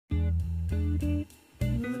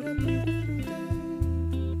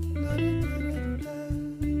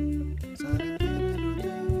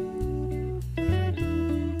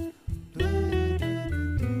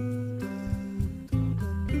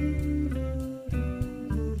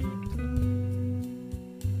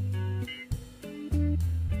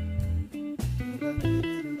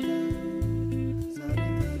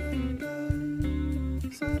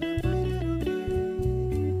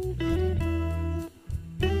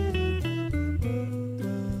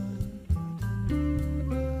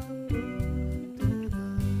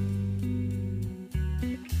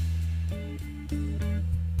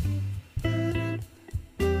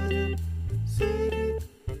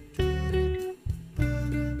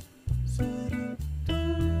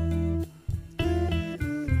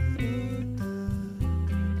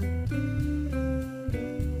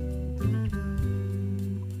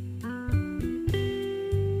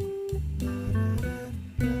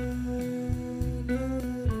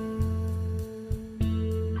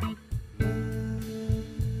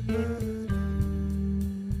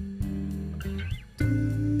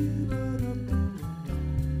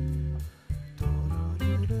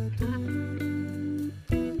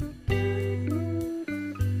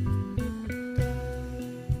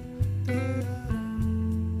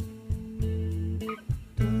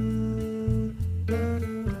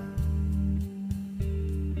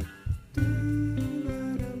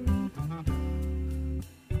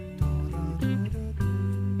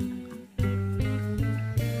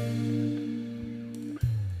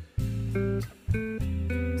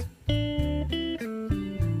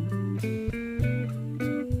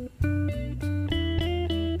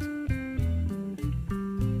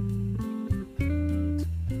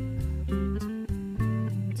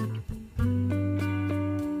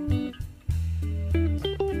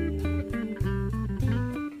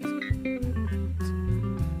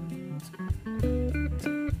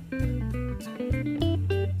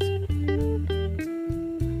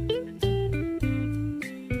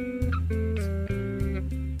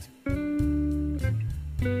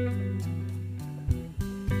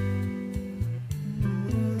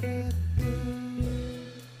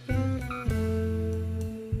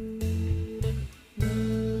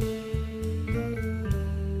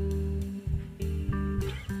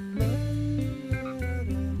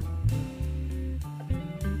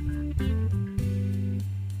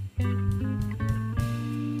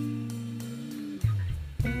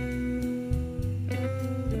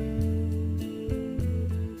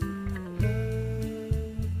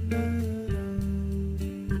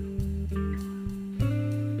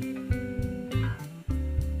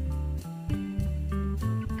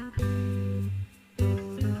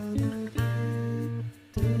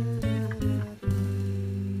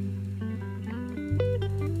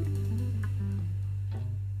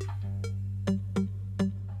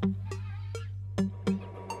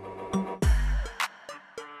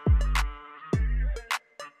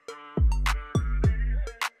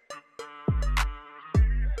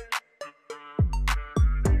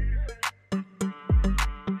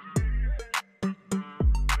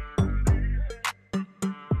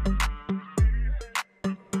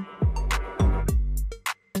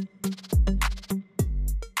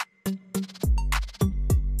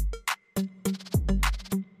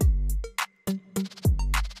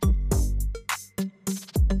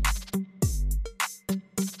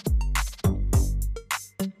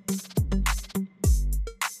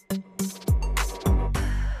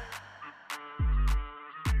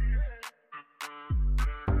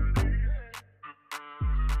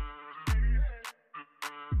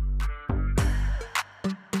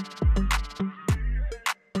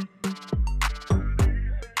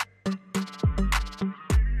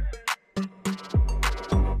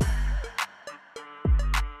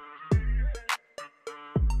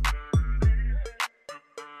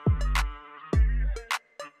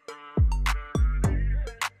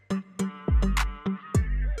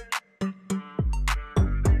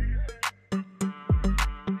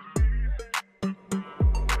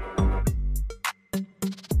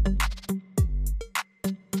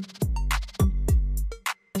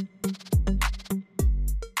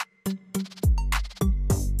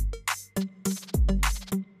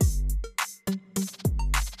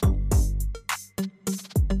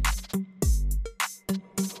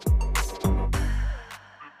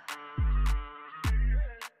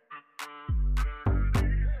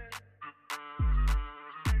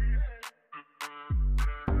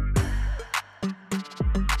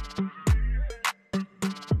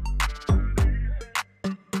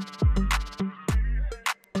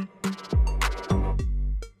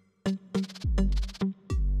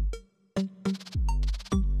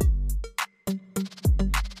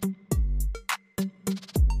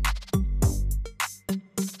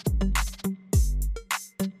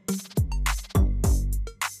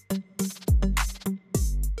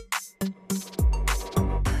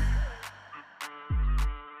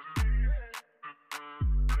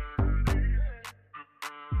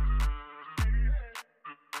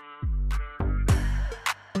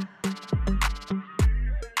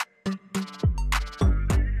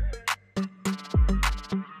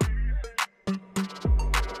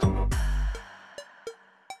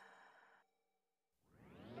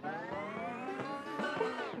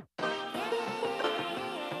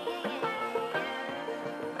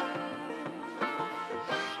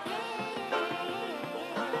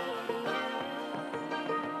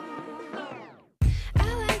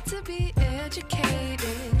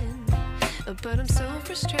but I'm so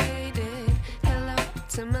frustrated. Hello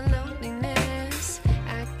to my loneliness.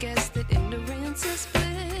 I guess that ignorance is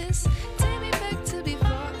bliss. Take me back to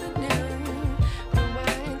before the new.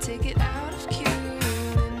 Rewind, take it out of cue.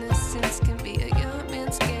 Innocence can be a young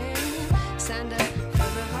man's game. Signed up for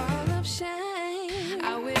the hall of shame.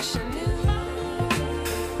 I wish I knew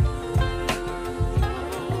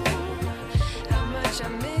how much I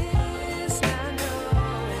miss not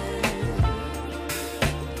knowing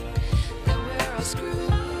that we're all screwed.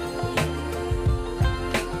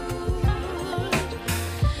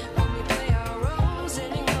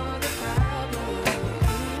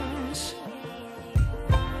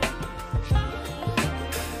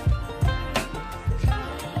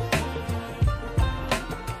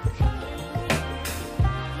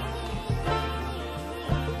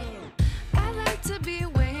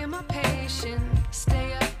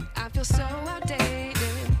 Stay up, I feel so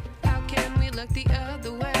outdated. How can we look the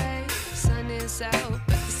other way? Sun is out, but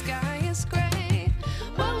the sky is gray.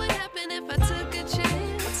 What would happen if I took a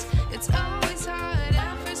chance? It's always hard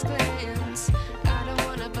at first glance. I don't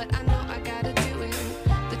wanna, but I know I gotta do it.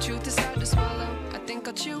 The truth is hard to swallow, I think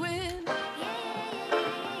I'll chew it.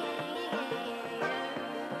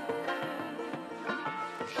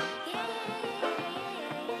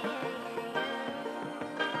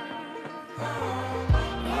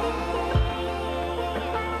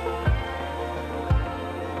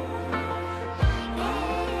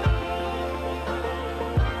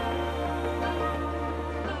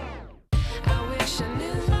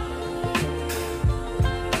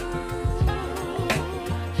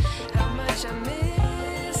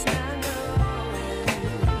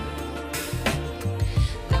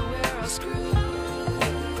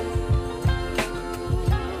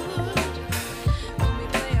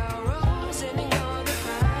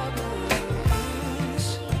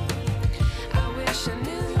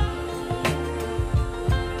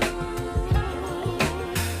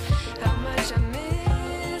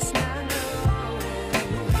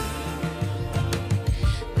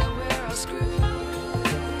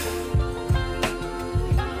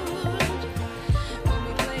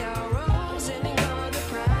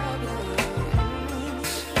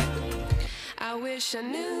 I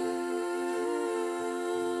knew.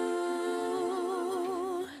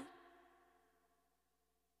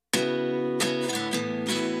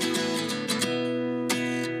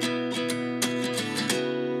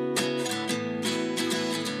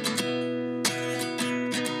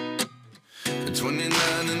 At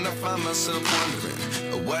 29 and I find myself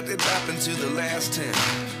wondering what did happen to the last 10.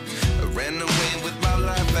 I ran away with my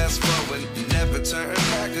life, fast forward, never turn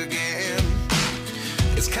back again.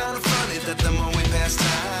 It's kind of funny that the more we pass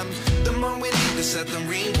time, the more we need to set them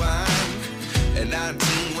rewind. And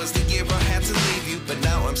 19 was the year I had to leave you, but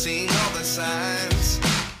now I'm seeing all the signs.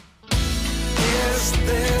 Is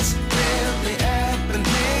this really happening?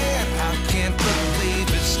 I can't believe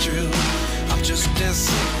it's true. I'm just as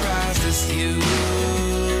surprised as you.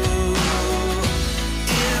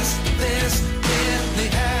 Is this really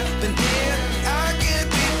happening? I can't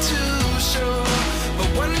be too sure, but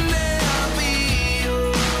one day I'll be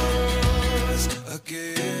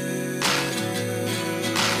again.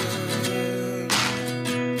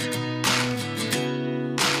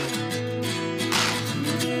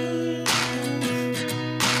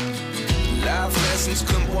 Life lessons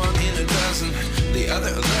come one in a dozen. The other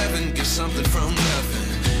 11 give something from nothing.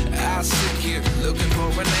 I sit here looking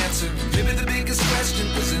for an answer. Maybe the biggest question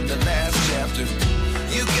was in the last chapter.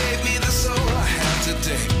 You gave me the soul I have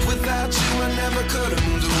today. Without you I never could have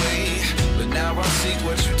moved away. But now I see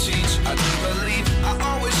what you teach. I do believe I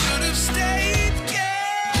always should have stayed.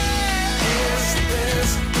 Yeah. Is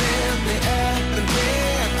this really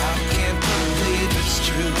happening? I can't believe it's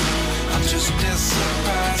true. I'm just as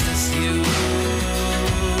surprised as you.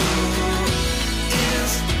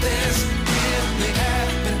 Is this really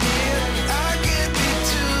happening? I can't be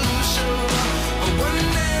too sure, but one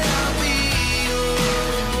day I'll be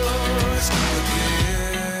yours again.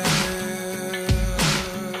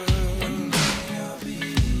 One day I'll be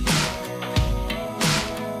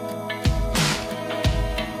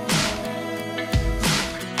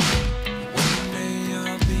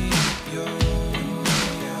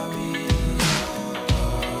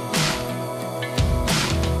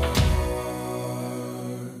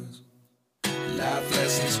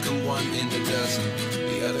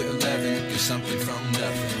something from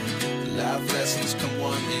nothing. Life lessons come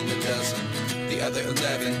one in a dozen. The other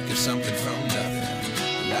 11 give something from nothing.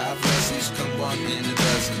 Life lessons come one in a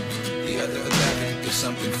dozen. The other 11 give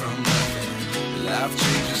something from nothing. Life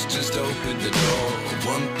changes just open the door.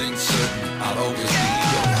 One thing's certain, I'll always be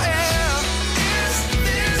yours. Is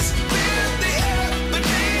this really